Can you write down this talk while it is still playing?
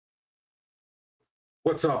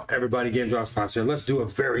What's up, everybody? GameDropspop here. Let's do a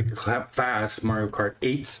very fast Mario Kart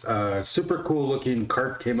 8. Super cool looking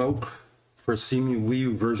kart came out for Cemu Wii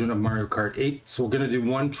U version of Mario Kart 8. So we're gonna do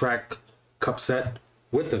one track cup set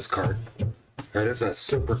with this kart. That is a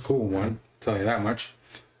super cool one, I'll tell you that much.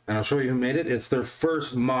 And I'll show you who made it. It's their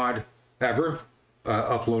first mod ever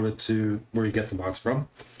uploaded to where you get the mods from.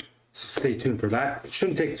 So stay tuned for that. It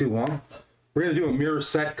shouldn't take too long. We're going to do a mirror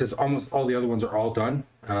set because almost all the other ones are all done.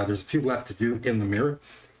 There's a few left to do in the mirror.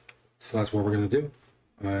 So that's what we're going to do.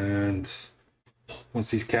 And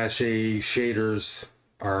once these cache shaders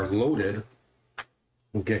are loaded,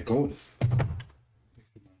 we'll get going.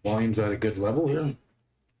 Volume's at a good level here.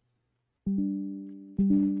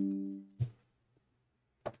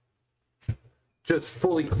 Just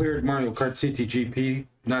fully cleared Mario Kart CTGP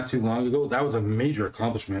not too long ago. That was a major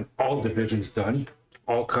accomplishment. All divisions done.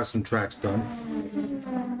 All custom tracks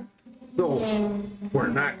done. So we're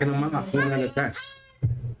knocking them off one at a time.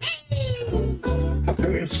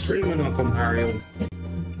 I'm screaming Uncle Mario.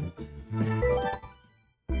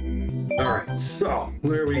 Alright, so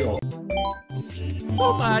there we go.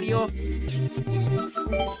 Oh, Mario.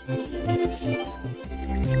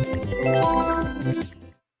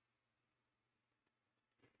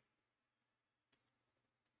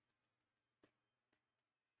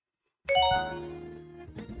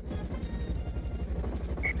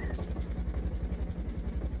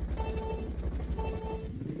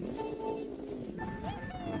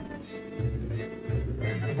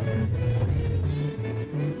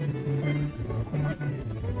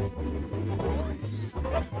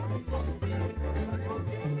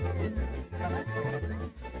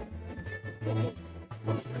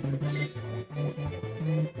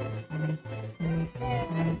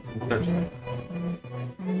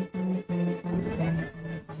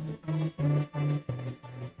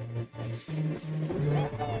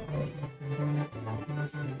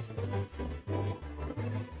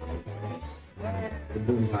 The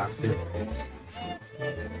boom back there.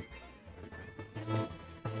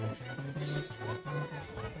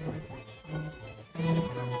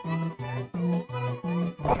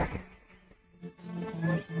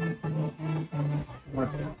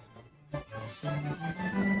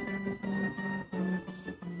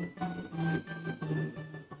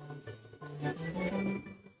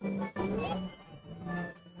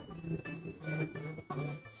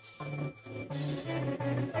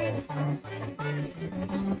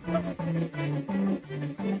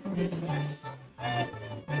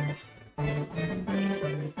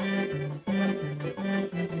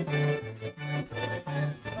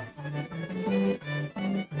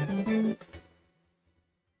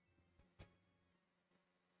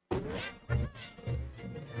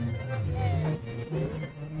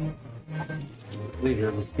 Leave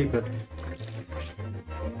here, let's keep it.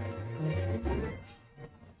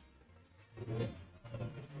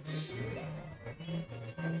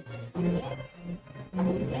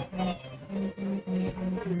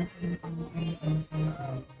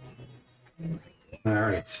 All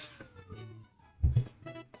right.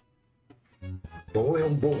 Boy, oh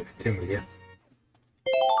boy, here we go.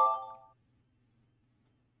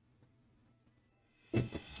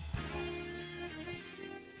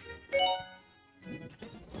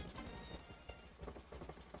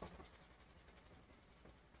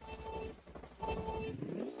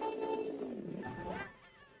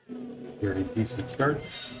 Very decent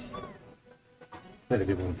starts. Had a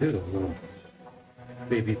good one too, a little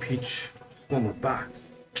baby peach summer box.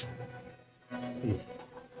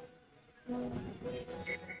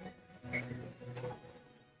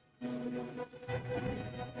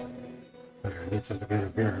 Better get something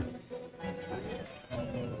better here.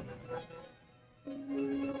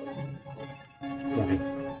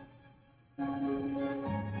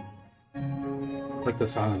 Like the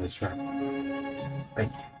song on this track.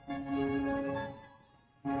 Thank you.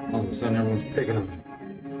 All of a sudden, everyone's picking on me.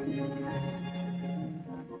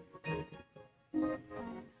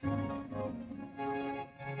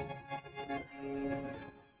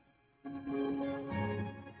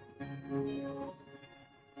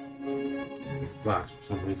 Flash for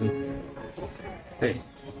some reason. Hey.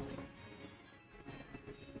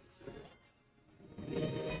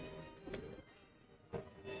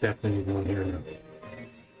 Definitely going here now.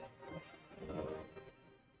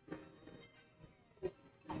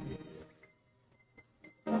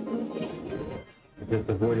 Just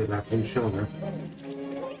avoided that blue shoulder.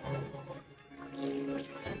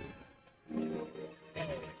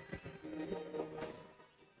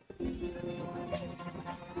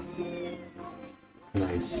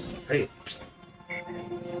 Nice. Hey.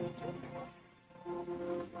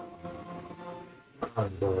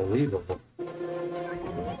 Unbelievable.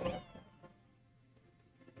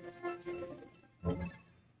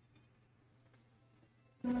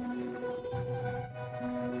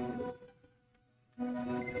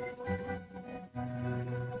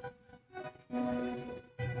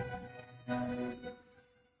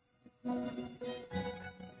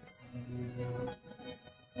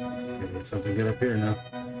 Get something good up here now.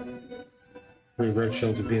 3 red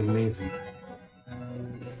shells would be amazing.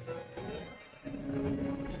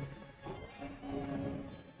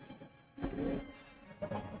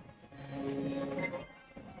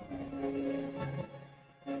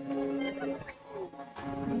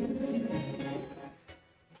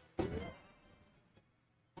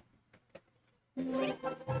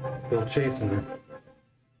 Still chasing her.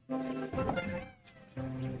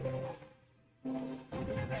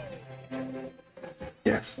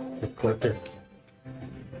 Yes, it clipped her.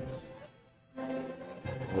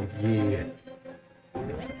 Oh yeah.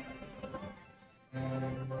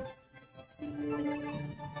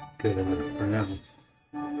 Good enough for now.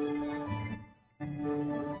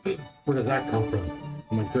 Where did that come from?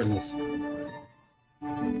 Oh my goodness.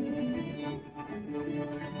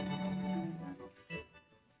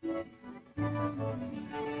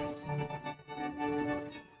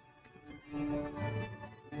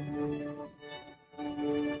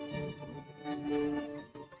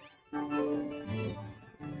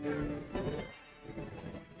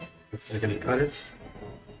 Is it gonna cut it?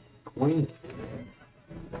 Queen.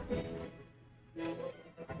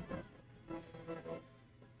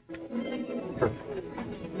 Perfect.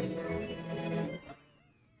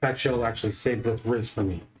 That shell actually saved this wrist for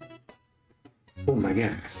me. Oh my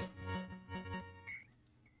gosh.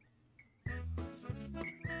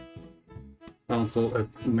 Uncle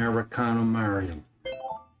Americano Mario.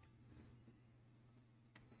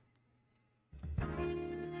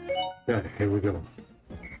 Okay, here we go.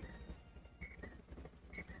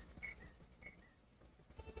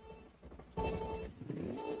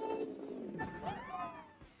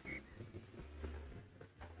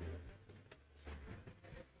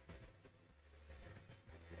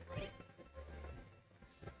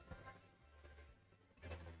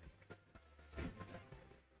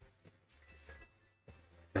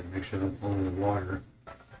 Gotta make sure I'm pulling the water.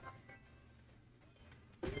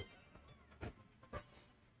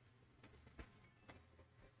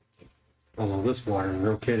 Although this water is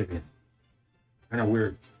real kidding me. Kinda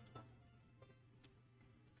weird.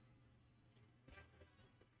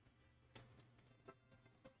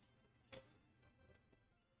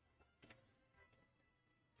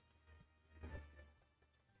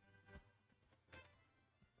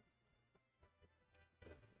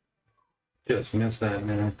 Just missed that,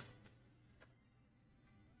 man.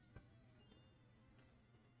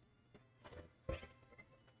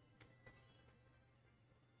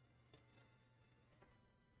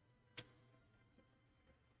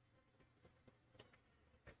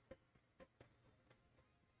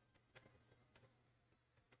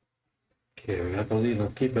 Okay, we have to leave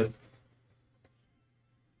and keep it.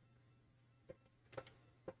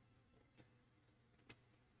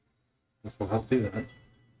 This will help do that.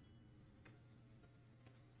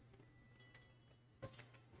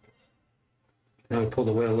 Now we pulled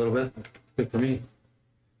away a little bit. Good for me.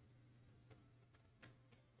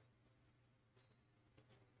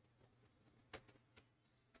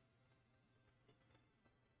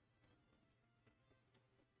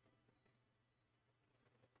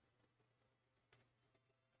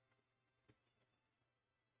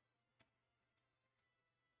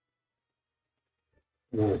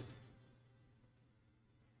 Whoa.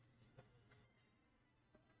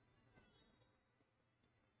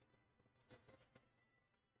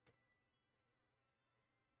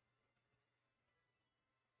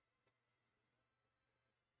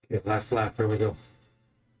 Okay, last lap, here we go.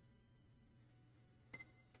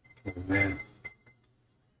 Oh man.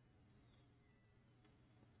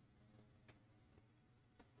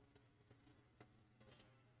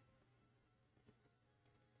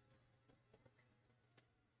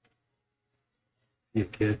 You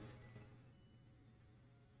kid.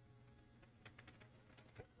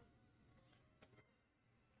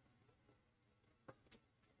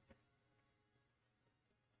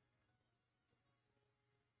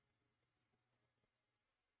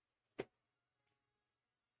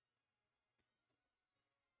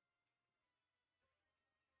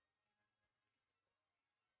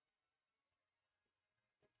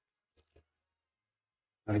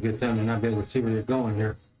 Gotta get them to not be able to see where you're going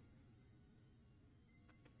here.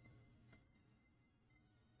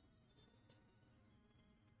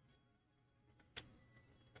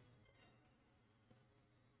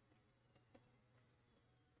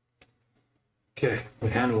 Okay, we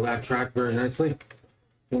handled that track very nicely.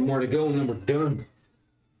 One more to go and then we're done.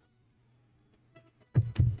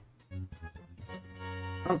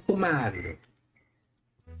 Uncle Mario.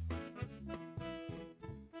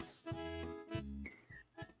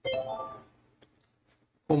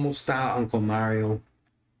 ¿Cómo está, Uncle Mario?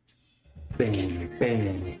 Bang,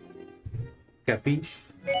 bang. Capiche?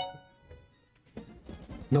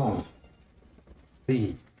 No.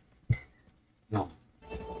 Si. No.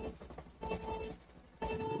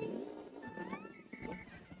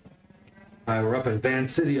 Alright, we're up in Van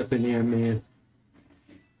City up in here, man.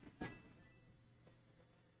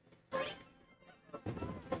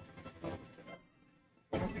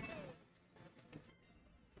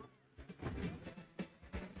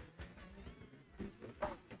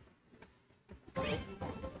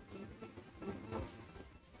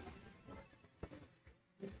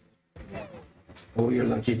 Oh, you're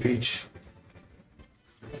lucky, Peach.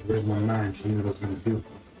 Read my mind. She knew what I was going to do.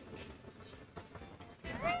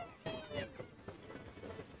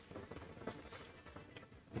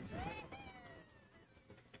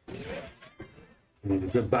 Need a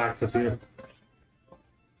good box up here.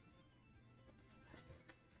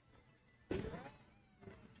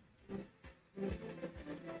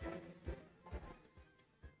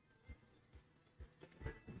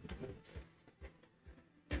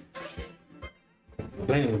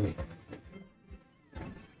 Playing with me.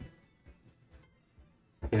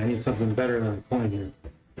 Yeah, I need something better than a coin here.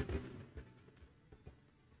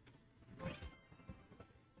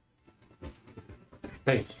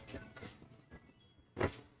 Hey.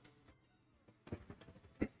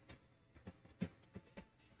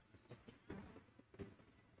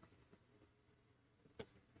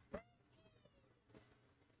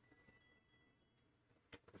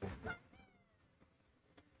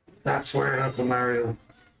 Stop swearing, Uncle Mario.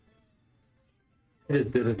 I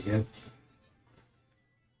just did it again.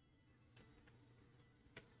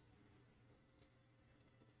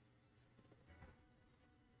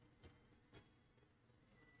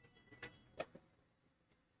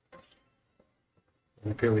 I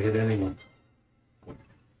don't care we hit anyone.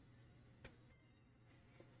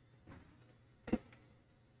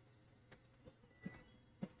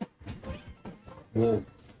 Whoa.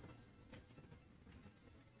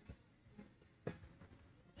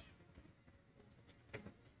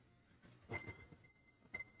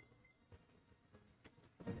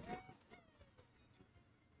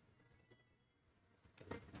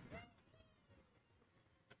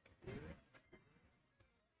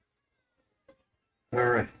 All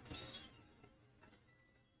right.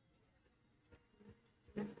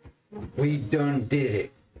 We done did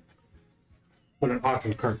it. What an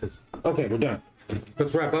awesome card this. Okay, we're done.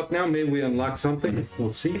 Let's wrap up now. Maybe we unlock something.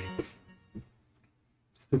 We'll see.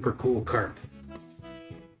 Super cool card.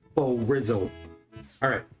 Oh, Rizzo. All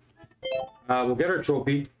right. We'll get our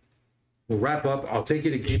trophy. We'll wrap up. I'll take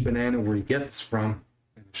you to Gamebanana where you get this from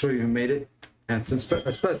and show you who made it. And it's a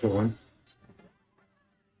special one.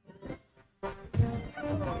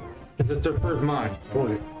 It's their first mod.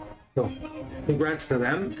 So, congrats to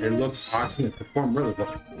them. It looks awesome. It performed really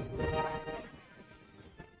well.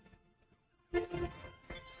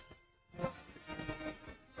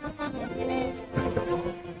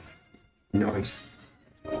 Nice.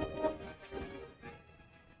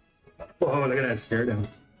 Whoa, look at that stare down.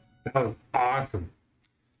 That was awesome.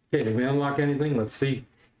 Okay, did we unlock anything? Let's see.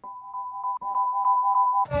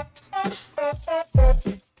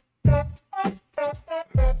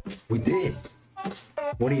 We did.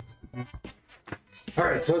 What do you...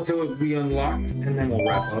 Alright, so let's see what we unlocked, and then we'll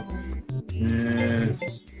wrap up. And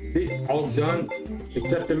see, all done,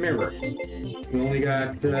 except the mirror. We only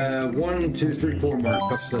got 1, 2, 3, 4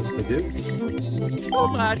 markups left to do. Oh,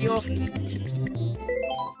 Mario.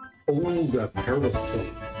 Oh, the parasol.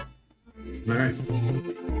 Alright,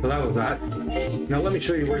 so that was that. Now let me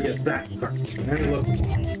show you where you get that card. And look.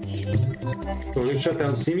 So we're going to shut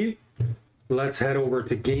down Cemu. Let's head over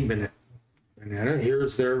to Gamebanana.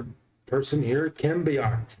 Here's their person here,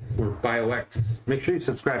 KenbioX or BioX. Make sure you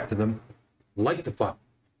subscribe to them. Like the fun.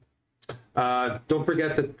 Don't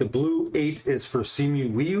forget that the blue 8 is for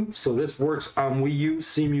Cemu WiiU. So this works on Wii U,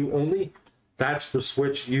 Cemu only. That's for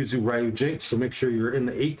Switch, yuzu, WiiU, Jinx. So make sure you're in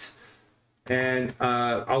the 8. And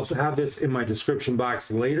I'll also have this in my description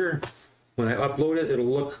box later. When I upload it, it'll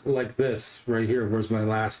look like this right here. Where's my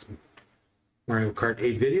last Mario Kart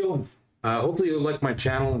 8 video? Hopefully you'll like my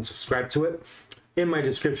channel and subscribe to it. In my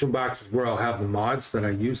description box is where I'll have the mods that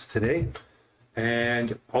I used today.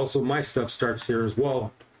 And also my stuff starts here as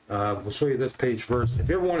well. We'll show you this page first. If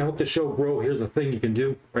you ever want to help the show grow, here's a thing you can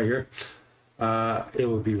do right here. It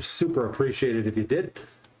would be super appreciated if you did.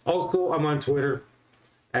 Also, I'm on Twitter.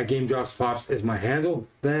 At gamedropspop is my handle.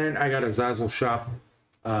 Then I got a Zazzle shop.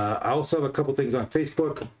 I also have a couple things on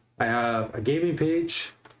Facebook. I have a gaming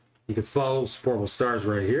page. You can follow Supportable Stars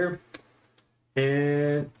right here.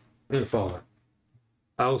 And I'm going to follow it.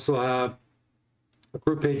 I also have a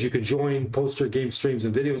group page you can join, post your game streams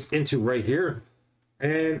and videos into right here.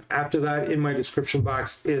 And after that, in my description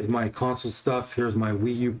box is my console stuff. Here's my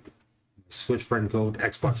Wii U, Switch friend code,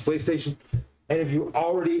 Xbox, PlayStation. And if you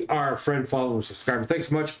already are a friend, follower, subscriber, thanks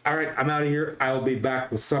so much. All right, I'm out of here. I will be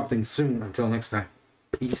back with something soon. Until next time,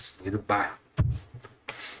 peace. Later, bye.